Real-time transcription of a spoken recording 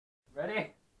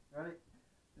Ready? Ready?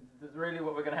 This is really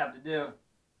what we're going to have to do.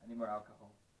 I need more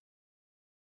alcohol.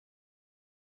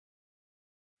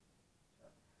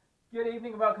 Good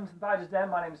evening and welcome to the Badger's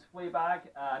Den. My name is Fleabag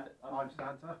and I'm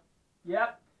Santa.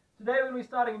 Yep. Today we're going to be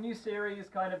starting a new series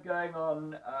kind of going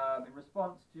on in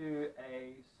response to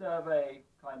a survey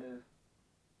kind of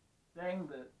thing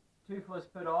that Toothless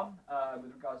put on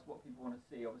with regards to what people want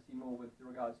to see, obviously more with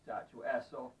regards to actual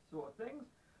airsoft sort of things.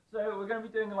 So we're going to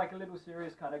be doing like a little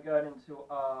series kind of going into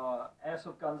our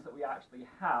airsoft guns that we actually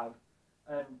have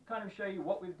and kind of show you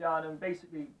what we've done and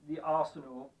basically the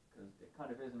arsenal, because it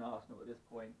kind of is an arsenal at this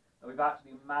point, that we've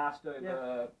actually amassed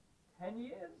over 10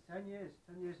 years? 10 years.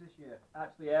 10 years this year.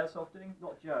 Actually airsofting.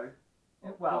 Not Joe.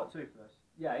 Well, not Toothless.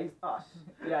 Yeah, he's us.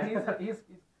 Yeah, he's to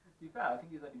be fair, I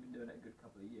think he's only been doing it a good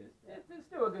couple of years. It's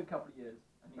still a good couple of years.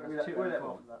 And he has two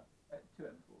M4. Two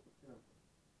M4.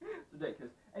 It's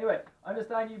ridiculous. Anyway, I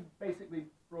understand you basically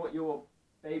brought your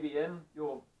baby in,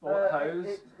 your bullet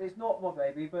hose. It's not my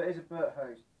baby, but it's a bullet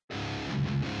hose.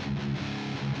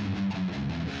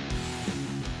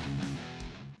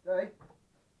 Today,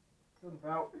 talking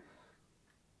about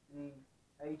the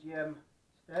AGM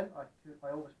Sten. I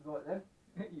almost forgot it then.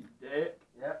 You dick.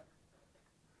 Yeah. A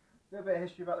little bit of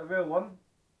history about the real one.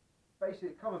 Basically,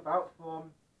 it come about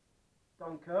from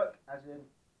Dunkirk, as in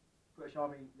British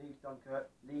Army leaves Dunkirk,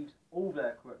 leaves all their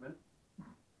equipment,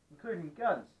 including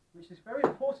guns, which is very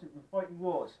important in fighting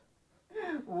wars.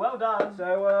 Well done.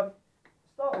 So, to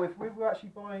start with, we were actually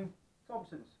buying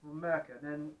Thompsons from America,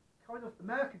 and then kind of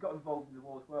America got involved in the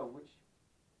war as well, which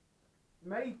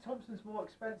made Thompsons more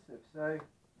expensive. So,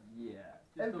 yeah,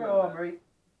 Info Armory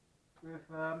with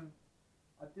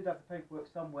I did have the paperwork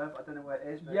somewhere, but I don't know where it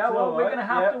is. Yeah, well, we're going to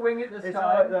have to wing it this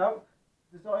time.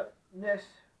 Design this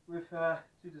with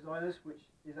two designers, which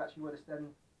is actually where the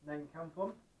Sten name came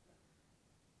from.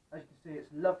 As you can see,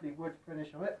 it's lovely wood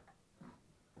finish on it.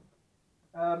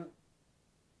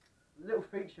 Little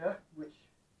feature, which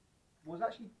was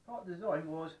actually part of the design,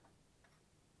 was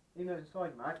even though it's a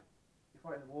side mag, you're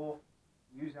fighting the war,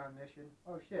 use ammunition.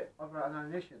 Oh shit, I've run out of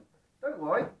ammunition. Don't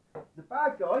worry, the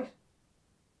bad guys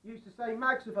used the same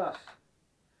mags with us.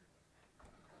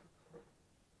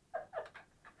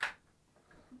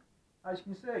 As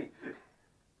you can see.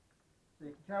 So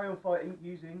you can carry on fighting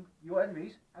using your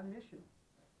enemy's ammunition.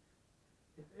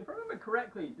 If I remember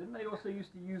correctly, didn't they also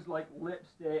used to use like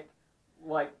lipstick,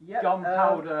 like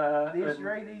gunpowder? The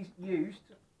Israelis used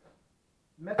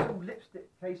metal lipstick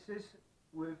cases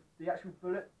with the actual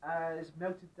bullet as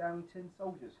melted down tin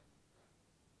soldiers.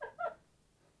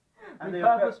 And they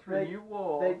purposed for a new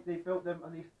war. They built them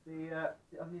underneath the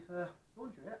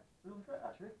laundrette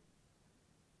actually.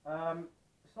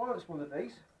 Silenced one of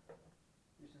these,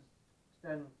 which is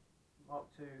Sten Mark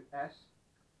II S.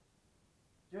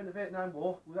 During the Vietnam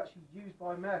War, was actually used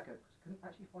by America because couldn't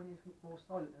actually find anything more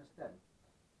silent than a Sten.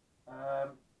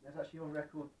 There's actually on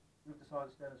record with the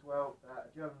silent Sten as well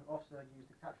that a German officer used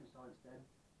a captured silent Sten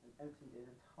and emptied an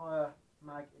entire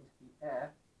mag into the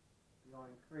air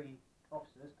behind 3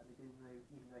 officers, and they didn't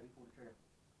even know he pulled the trigger.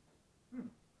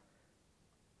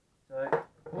 So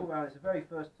all round, it's a very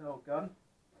versatile gun.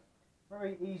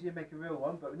 Very easy to make a real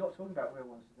one, but we're not talking about real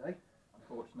ones today,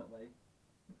 unfortunately.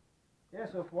 Yeah,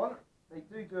 so for one, they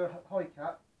do a high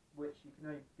cap, which you can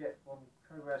only get from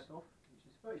Cobra Airsoft, which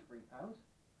is £33,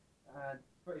 and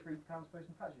 £33 post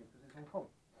and packaging because it's Hong Kong.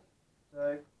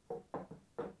 So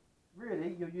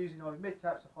really, you're using either mid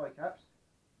caps or high caps.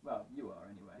 Well, you are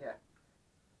anyway. Yeah.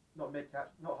 Not mid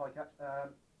caps, not high caps.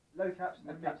 Low caps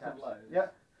and mid caps. And lows.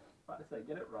 Yeah. About to say,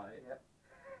 get it right.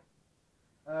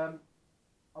 Yeah.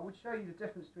 I would show you the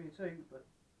difference between the two, but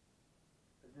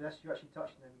unless you're actually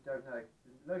touching them, you don't know.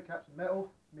 The low caps are metal,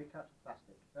 mid caps are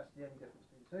plastic. That's the only difference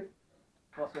between the two.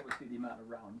 Plus, obviously, the amount of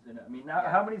rounds in it. I mean, now,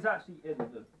 how many's actually in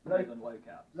the mid and low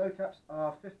caps? Low caps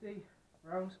are 50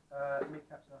 rounds, mid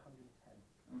caps are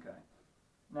 110. Okay.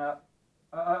 Now,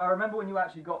 I remember when you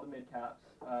actually got the mid caps,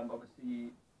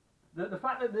 obviously, the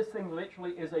fact that this thing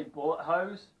literally is a bullet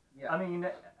hose. Yeah. I mean,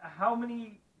 how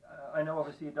many? I know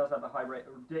obviously it does have a high rate,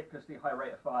 a ridiculously high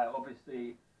rate of fire.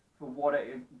 Obviously, for what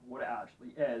it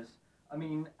actually is. I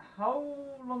mean, how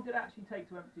long did it actually take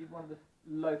to empty one of the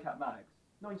low cap mags?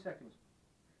 9 seconds.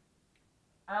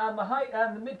 And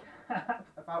the mid cap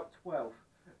about 12.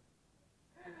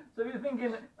 So you're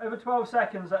thinking over 12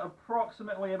 seconds at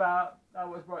approximately about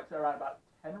works around about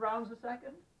 10 rounds a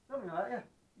second. Something like that,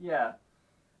 yeah.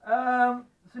 Yeah.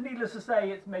 So needless to say,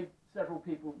 it's made several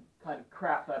people kind of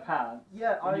crap their pants.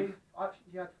 Yeah, I've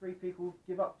actually had 3 people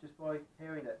give up just by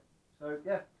hearing it. So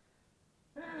yeah.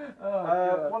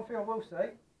 Oh, one thing I will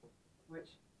say, which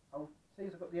I'll see,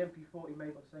 is I've got the MP40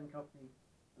 made by the same company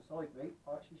beside me,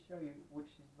 I'll actually show you which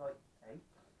is like A.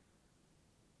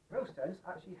 Real Stens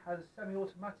actually has a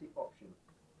semi-automatic option.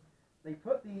 They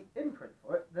put the imprint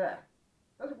for it there.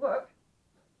 Doesn't work.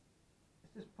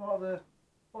 It's just part of the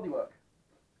bodywork.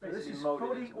 So this is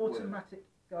fully automatic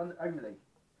gun only.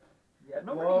 Yeah,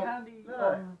 not really handy no.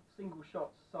 on single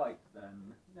shot sights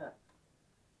then. Yeah.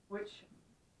 Which,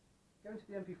 going to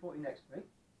the MP40 next to me,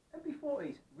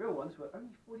 MP40s, real ones, were only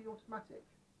fully automatic.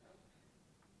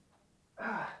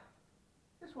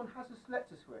 This one has a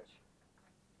selector switch.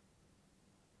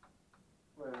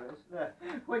 Where it is, there.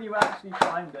 When you actually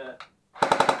find it.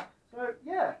 So,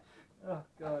 yeah. Oh,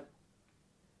 God.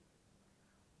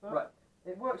 But right.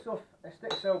 It works off a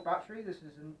 6-cell battery. This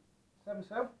is a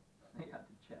 7-cell. You had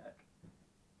to check.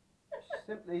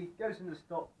 Simply goes in the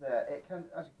stock there. It can,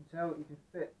 as you can tell, you can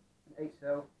fit an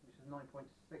 8-cell, which is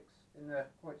 9.6 in there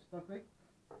quite snugly.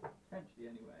 Potentially,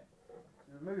 anyway.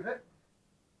 To remove it,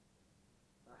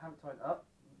 I haven't tightened it up.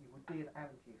 You would be an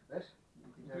Allen key for this.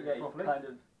 Yeah, you kind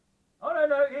of. Oh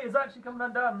no, it is actually coming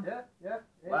undone. Yeah,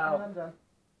 it's wow. coming undone.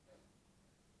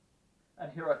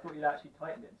 And here I thought you'd actually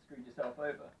tightened it and screwed yourself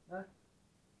over. No.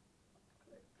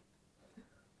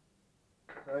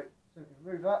 So simply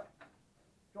remove that,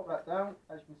 drop that down.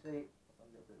 As you can see, I've done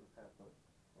a little bit of repair for it.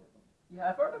 Yeah,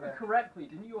 if I remember correctly,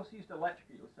 didn't you also used to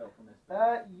electrocute yourself on this thing?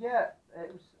 Yeah, it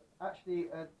was actually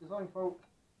a design fault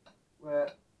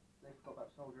where they forgot about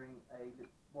soldering a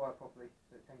wire properly,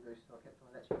 so it came loose, so I kept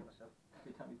trying to electrocute myself.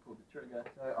 Every time you pulled the trigger.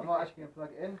 So I'm not actually going to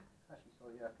plug it in. Actually,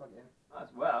 sorry, yeah, plug it in. As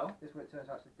well. This one, it turns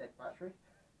out it's a dead battery.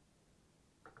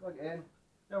 Plug it in.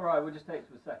 Don't worry, we'll just take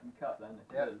to a second cut then, if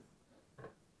it is.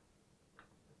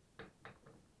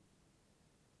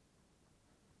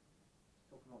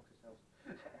 Talking amongst yourselves.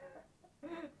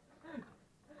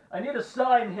 I need a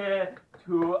sign here.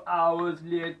 2 hours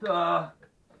later.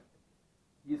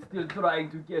 He's still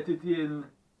trying to get it in.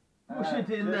 Push it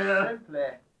in there.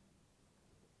 Simply.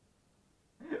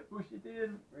 Push it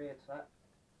in. Reattach.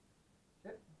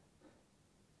 Yep.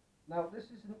 Now this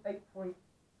is an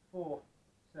 8.4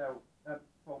 cell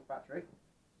volt battery,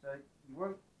 so you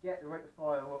won't get the rate of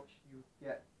fire which you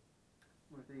get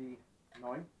with the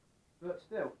 9, but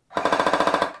still.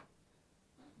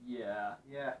 Yeah.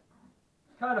 Yeah.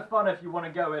 It's kind of fun if you want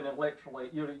to go in and literally,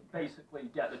 you basically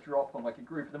get the drop on like a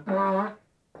group of them,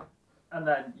 and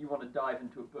then you want to dive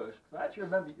into a bush. Because I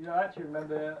actually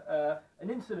remember an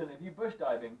incident of you bush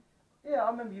diving. Yeah,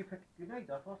 I remember you picked a grenade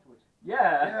up afterwards.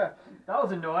 Yeah. That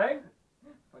was annoying.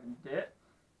 Fucking dit.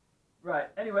 Right.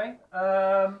 Anyway,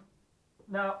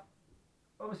 now,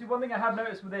 obviously, one thing I have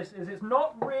noticed with this is it's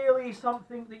not really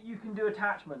something that you can do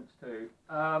attachments to.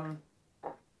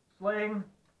 Sling,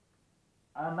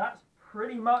 and that's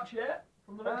pretty much it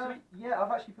from the looks of it. Yeah,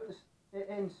 I've actually put it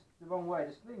in the wrong way.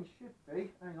 The sling should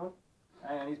be. Hang on.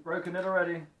 And he's broken it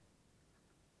already.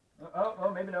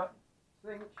 Oh, maybe not.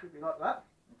 Sling should be like that.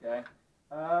 Okay.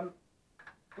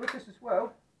 With this as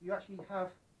well, you actually have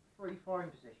 3 firing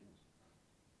positions.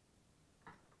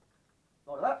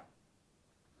 Like that.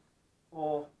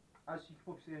 Or, as you can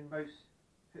probably see in most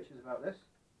pictures about this,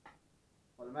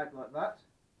 like the mag like that.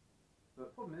 But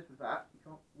the problem is with that, you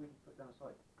can't really look down the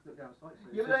sight. So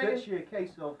Yeah, it's literally a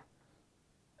case of...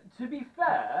 To be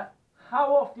fair,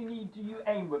 how often do you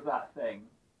aim with that thing?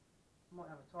 I might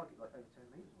have a target like over 10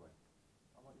 metres away.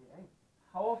 I might need to aim.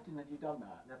 How often have you done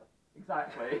that? Never.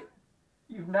 Exactly.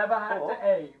 You've never had to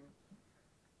aim.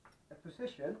 A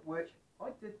position which I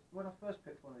did when I first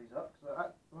picked one of these up. So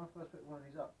when I first picked one of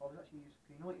these up, I was actually using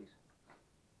P90s.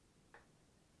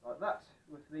 Like that,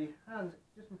 with the hand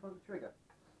just in front of the trigger.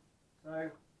 So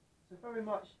very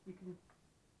much you can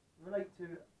relate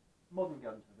to modern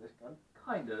guns with this gun.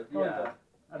 Kind of, yeah.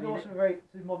 I mean, also relate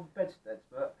to modern bedsteads,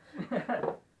 but...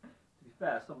 To be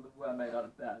fair, some of them were made out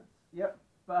of beds. Yep.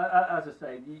 But as I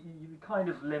say, you're kind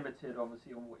of limited,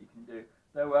 obviously, on what you can do.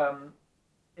 Though,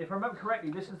 if I remember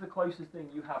correctly, this is the closest thing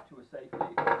you have to a safety.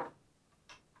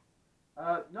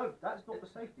 No, that's not the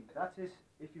safety. That is,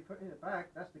 if you put it in a bag,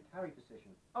 that's the carry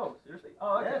position. Oh, seriously?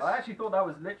 Oh, okay. Yes. I actually thought that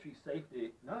was literally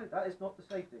safety. No, that is not the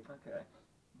safety. Okay.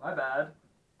 My bad.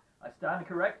 I stand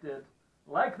corrected.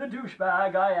 Like the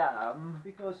douchebag I am.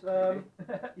 Because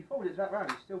you fold it that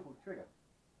round, you still pull the trigger.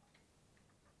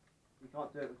 You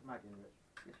can't do it with the mag in, Rich.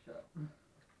 Yeah, shut up.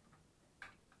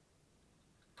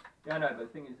 Yeah, I know, but the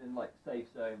thing is, in like safe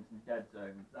zones and dead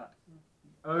zones, that's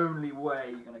the only way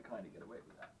you're going to kind of get away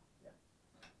with that. Yeah.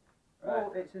 Right.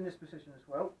 Well, it's in this position as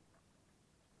well.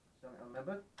 Something I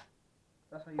remembered.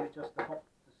 That's how you adjust the hop.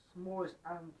 The smallest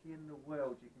Allen key in the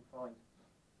world you can find.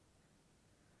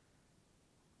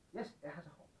 Yes, it has a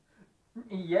hop.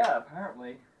 Yeah,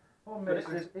 apparently. Problem is,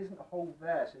 there isn't a hole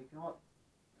there, so you can't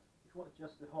if you want to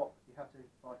adjust the hop, you have to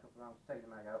fire a couple of rounds, take the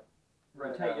mag out.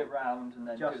 Rotate it round and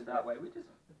then do Adjust it that it. way, which is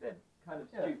a bit kind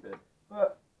of Yeah. stupid.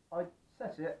 But I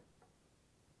set it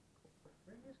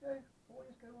 3 years ago, 4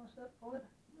 years ago when I set on it.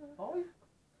 5?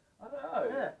 I don't know.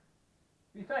 Yeah.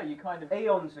 To be fair, you kind of,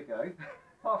 Eons ago.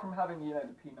 apart from having, you know,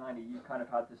 the P90, you've kind of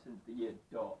had this since the year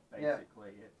dot, Yeah.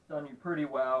 basically. It's done you pretty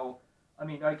well. I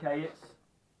mean, okay, it's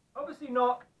obviously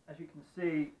not, as you can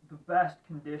see, the best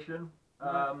condition.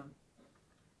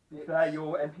 To be fair,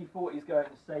 your MP40 is going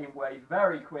the same way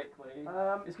very quickly.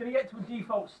 It's going to get to a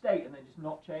default state and then just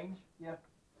not change. Yeah.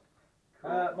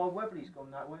 Cool. My Webley's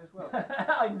gone that way as well.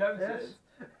 I noticed.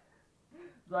 Yes.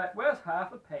 Like, where's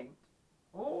half the paint?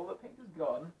 Oh, the paint is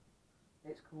gone.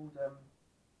 It's called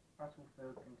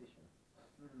battlefield condition.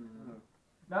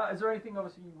 Now, is there anything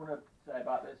obviously you want to say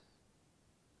about this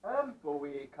before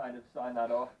we kind of sign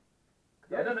that off?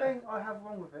 The only thing I have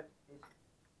wrong with it is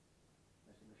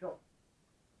no single shot.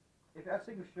 If it had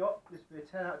single shot, this would be a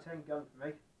 10 out of 10 gun for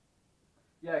me.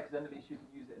 Yeah, because then at least you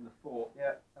can use it in the fort.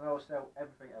 Yeah, and I will sell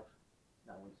everything else.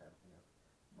 No, I wouldn't sell everything else.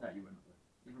 No, you wouldn't.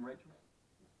 Even Rachel.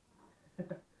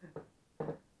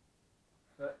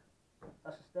 But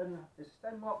that's a Sten. It's a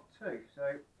Sten Mark 2,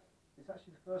 so it's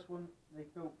actually the first one they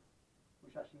built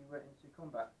which actually went into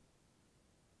combat.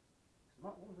 The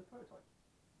Mark 1 was a prototype.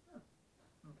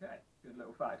 Okay, good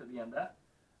little fact at the end there.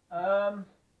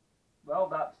 Well,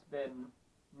 that's been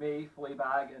me,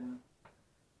 Fleabag, and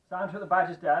Santa at the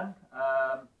Badger's Den.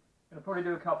 Gonna probably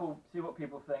do a couple, see what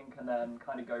people think, and then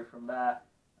kind of go from there.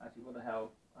 Actually, what the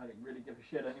hell? I don't really give a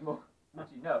shit anymore.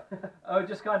 Actually, no. I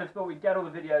just kind of thought we'd get all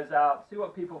the videos out, see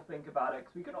what people think about it,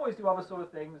 because we can always do other sort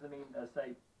of things. I mean,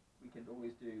 say, we could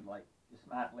always do like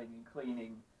dismantling and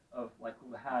cleaning of like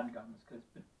all the handguns, because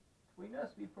between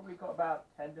us, we've probably got about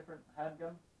 10 different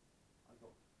handguns. I've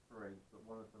got 3, but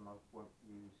one of them I won't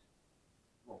use.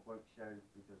 Well, won't show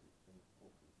because it's been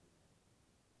awful.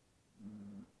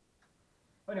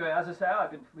 Anyway, as I say,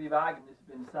 I've been Fleabag and this has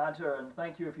been Santa, and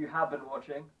thank you if you have been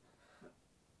watching.